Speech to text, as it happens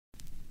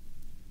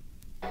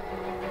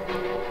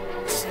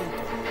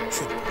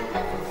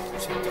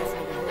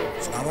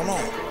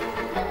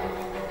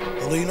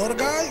do you know the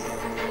guy?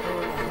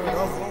 Heard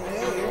of him.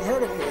 Yeah, you heard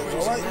of him.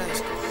 Alright.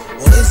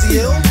 Well, is he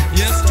ill?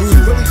 Yes. Do he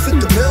really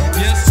fit the bill?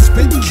 Yes.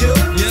 Spit and kill?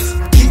 Yes.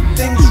 Keep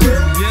things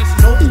real? Yes.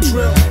 Know the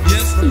drill?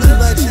 Yes. From the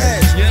ledge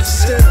edge? Yes.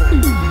 Still?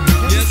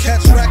 Yes.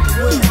 Catch, rack,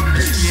 and will?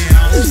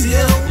 Yeah. Is he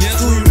ill? Yes.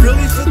 Do he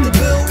really fit the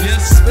bill?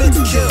 Yes. Spit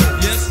and kill?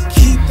 Yes.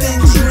 Keep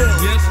things real?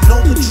 Yes. Know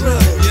the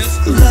drill? Yes.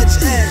 The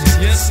ledge edge?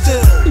 Yes.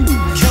 Still?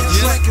 Catch,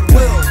 rack, and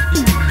will?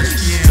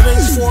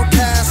 Today's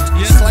forecast,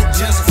 slight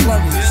chance of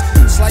flurries,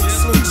 slight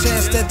slim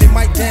chance that they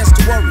might dance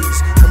to worries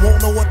and won't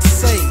know what to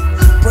say.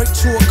 Break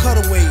to a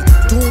cutaway,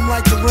 doom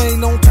like the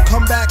rain, known to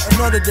come back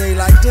another day,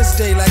 like this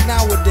day, like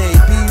nowadays.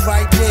 Be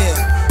right there,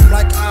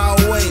 like our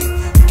way.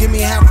 Give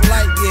me half a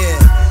light, yeah.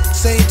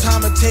 Same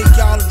time it take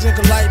y'all to drink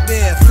a light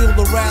beer. Feel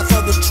the wrath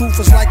of the truth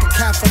is like a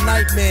cat for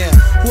nightmare.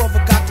 Whoever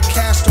got the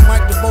cash, the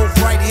mic, they're both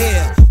right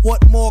here.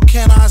 What more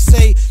can I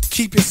say?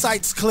 Keep your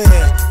sights clear.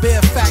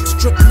 Bare facts,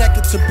 strip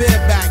naked to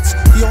barebacks.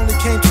 He only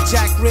came to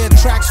jack red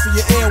tracks for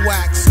your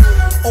earwax.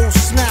 Oh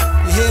snap,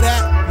 you hear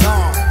that?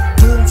 Nah.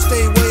 Doom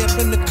stay way up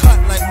in the cut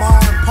like Ma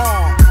and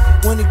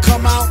Pa. When he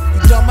come out,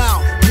 you dumb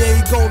out. There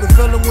you go, the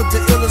villain with the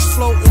illest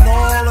float in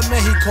all of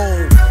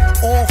Mexico.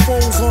 All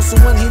foes on, so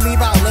when he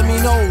leave out, let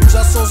me know.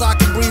 Just so I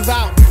can breathe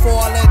out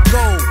before I let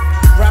go.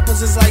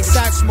 Rappers is like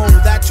sax mode,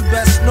 that you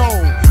best know.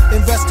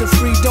 Invest in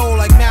free dough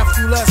like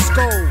Matthew, let's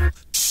go.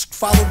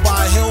 Followed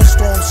by a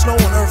hailstorm, snow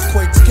and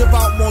earthquakes. Give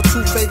out more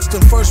toothaches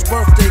than first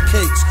birthday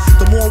cakes.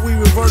 The more we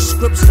reverse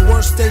scripts, the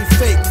worse they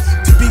fake.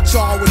 To beat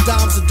y'all with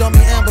dimes of dummy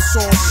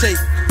ambassador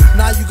shake.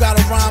 Now you got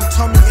a rhyme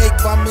tummy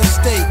ache by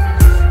mistake.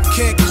 You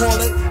can't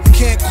call it, you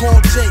can't call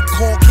Jake.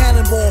 Call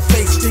Cannonball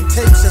Face, dig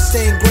tapes that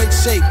stay in great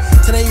shape.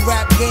 Today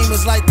rap game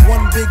is like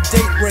one big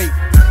date rape.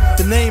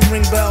 The name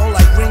ring bell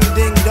like ring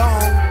ding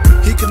dong.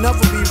 He could never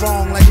be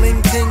wrong like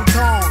Ling Ting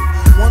Tong.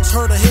 Once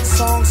heard a hit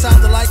song,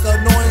 sounded like an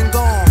annoying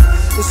gong.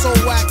 It's so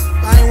whack,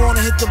 I ain't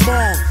wanna hit the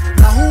bomb.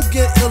 Now who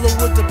get iller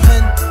with the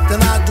pen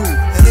than I do?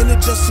 And in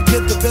it just to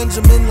get the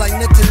Benjamin like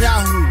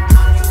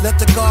Netanyahu. Let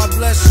the God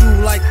bless you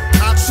like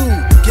Atu.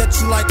 Get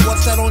you like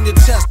what's that on your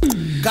chest?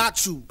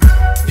 Got you.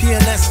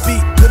 PNS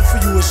beat, good for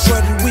you, it's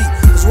shredded wheat.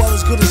 As well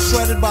as good as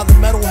shredded by the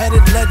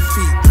metal-headed lead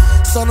feet.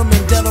 Son him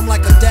and dead him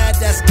like a dad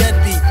that's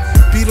deadbeat.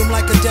 Beat him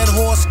like a dead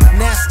horse,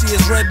 nasty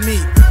as red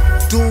meat.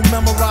 Doom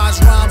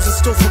memorized rhymes and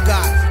still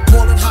forgot.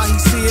 Call it how he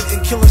see it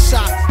and kill a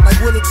shot like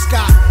Willard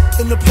Scott.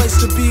 In the place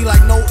to be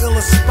like no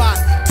iller spot.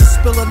 To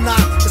spill or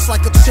not, it's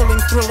like a chilling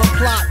thriller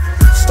plot.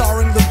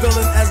 Starring the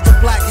villain as the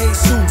Black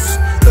Jesus.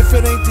 If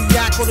it ain't the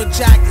yak or the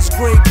jack, it's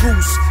Grey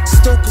Goose.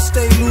 Still can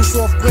stay loose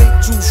off grape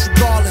juice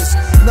regardless.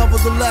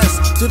 Nevertheless,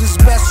 did his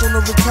best on the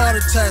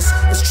retarded test.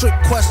 It's trick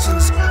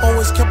questions.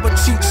 Always kept a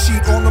cheat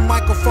sheet on the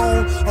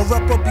microphone. A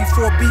rapper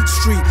before Beat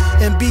Street.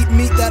 And beat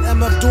meet that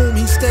MF Doom,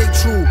 he stayed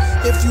true.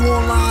 If you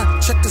online,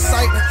 check the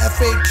site and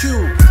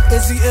FAQ.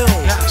 Is he ill?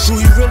 Do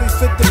he really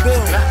fit the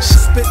bill?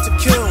 Spit to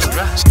kill.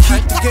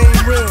 Keep the game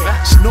real.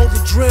 Know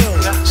the drill.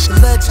 The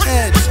ledge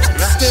edge.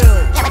 Still.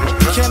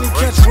 Can he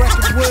catch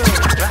record will?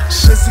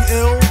 Is he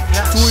ill?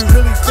 Do